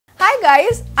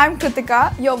guys, I'm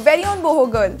Kritika, your very own boho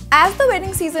girl. As the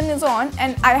wedding season is on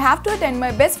and I have to attend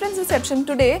my best friend's reception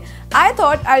today, I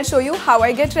thought I'll show you how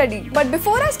I get ready. But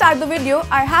before I start the video,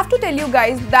 I have to tell you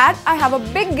guys that I have a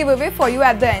big giveaway for you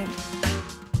at the end.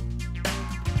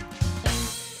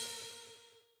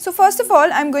 So first of all,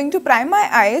 I'm going to prime my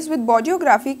eyes with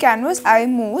Bodyography Canvas Eye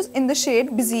Mousse in the shade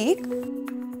Bezique.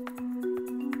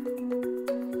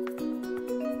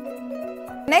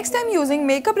 Next, I'm using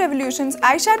Makeup Revolution's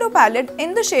eyeshadow palette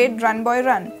in the shade Run Boy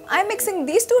Run. I'm mixing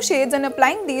these two shades and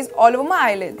applying these all over my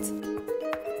eyelids.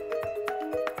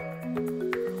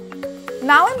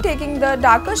 Now I'm taking the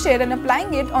darker shade and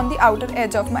applying it on the outer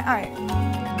edge of my eye.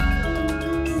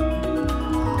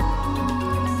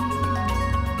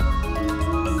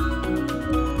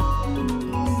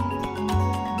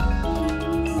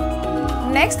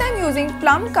 Next, I'm using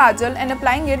Plum Kajal and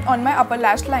applying it on my upper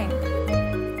lash line.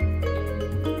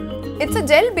 It's a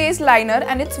gel-based liner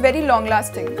and it's very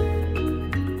long-lasting.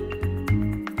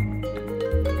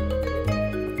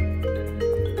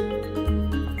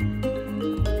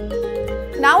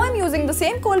 Now I'm using the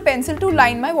same kohl pencil to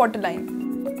line my waterline.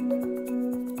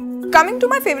 Coming to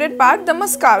my favorite part, the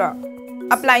mascara.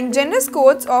 Applying generous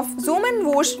coats of Zoom and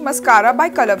Whoosh mascara by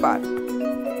Color Bar.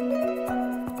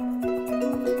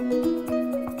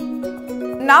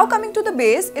 Now coming to the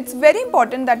base, it's very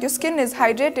important that your skin is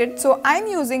hydrated, so I'm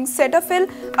using Cetaphil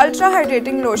Ultra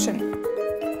Hydrating Lotion.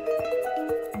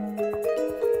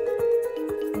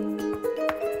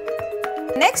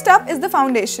 Next up is the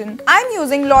foundation. I'm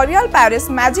using L'Oreal Paris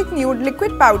Magic Nude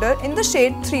Liquid Powder in the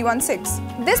shade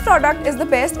 316. This product is the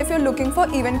best if you're looking for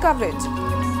even coverage.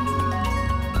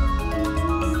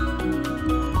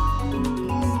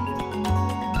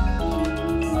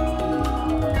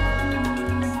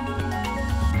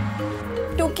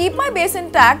 To keep my base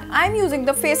intact, I am using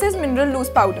the Faces Mineral Loose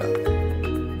Powder.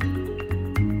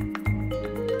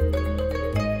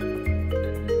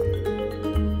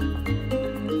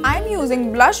 I am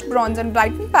using Blush, Bronze and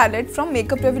Brighten palette from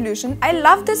Makeup Revolution. I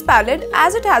love this palette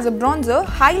as it has a bronzer,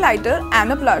 highlighter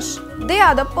and a blush. They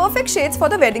are the perfect shades for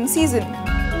the wedding season.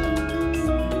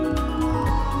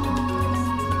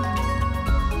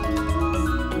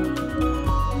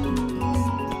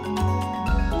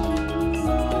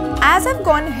 As I've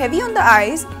gone heavy on the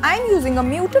eyes, I'm using a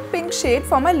muted pink shade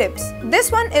for my lips.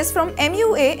 This one is from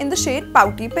MUA in the shade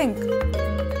Pouty Pink.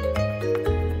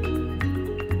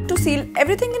 To seal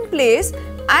everything in place,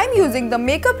 I'm using the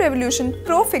Makeup Revolution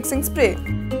Pro Fixing Spray.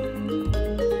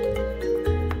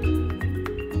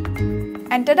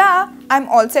 And tada! I'm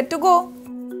all set to go.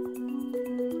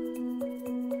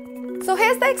 So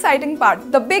here's the exciting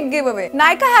part, the big giveaway.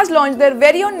 Nykaa has launched their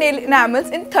very own nail enamels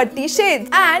in 30 shades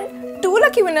and 2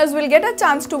 lucky winners will get a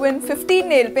chance to win 15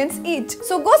 nail pins each.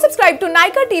 So go subscribe to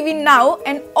Nykaa TV now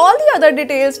and all the other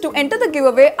details to enter the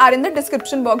giveaway are in the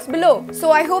description box below. So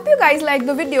I hope you guys liked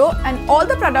the video and all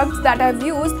the products that I've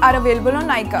used are available on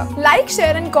Nykaa. Like,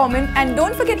 share and comment and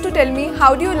don't forget to tell me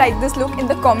how do you like this look in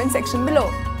the comment section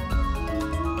below.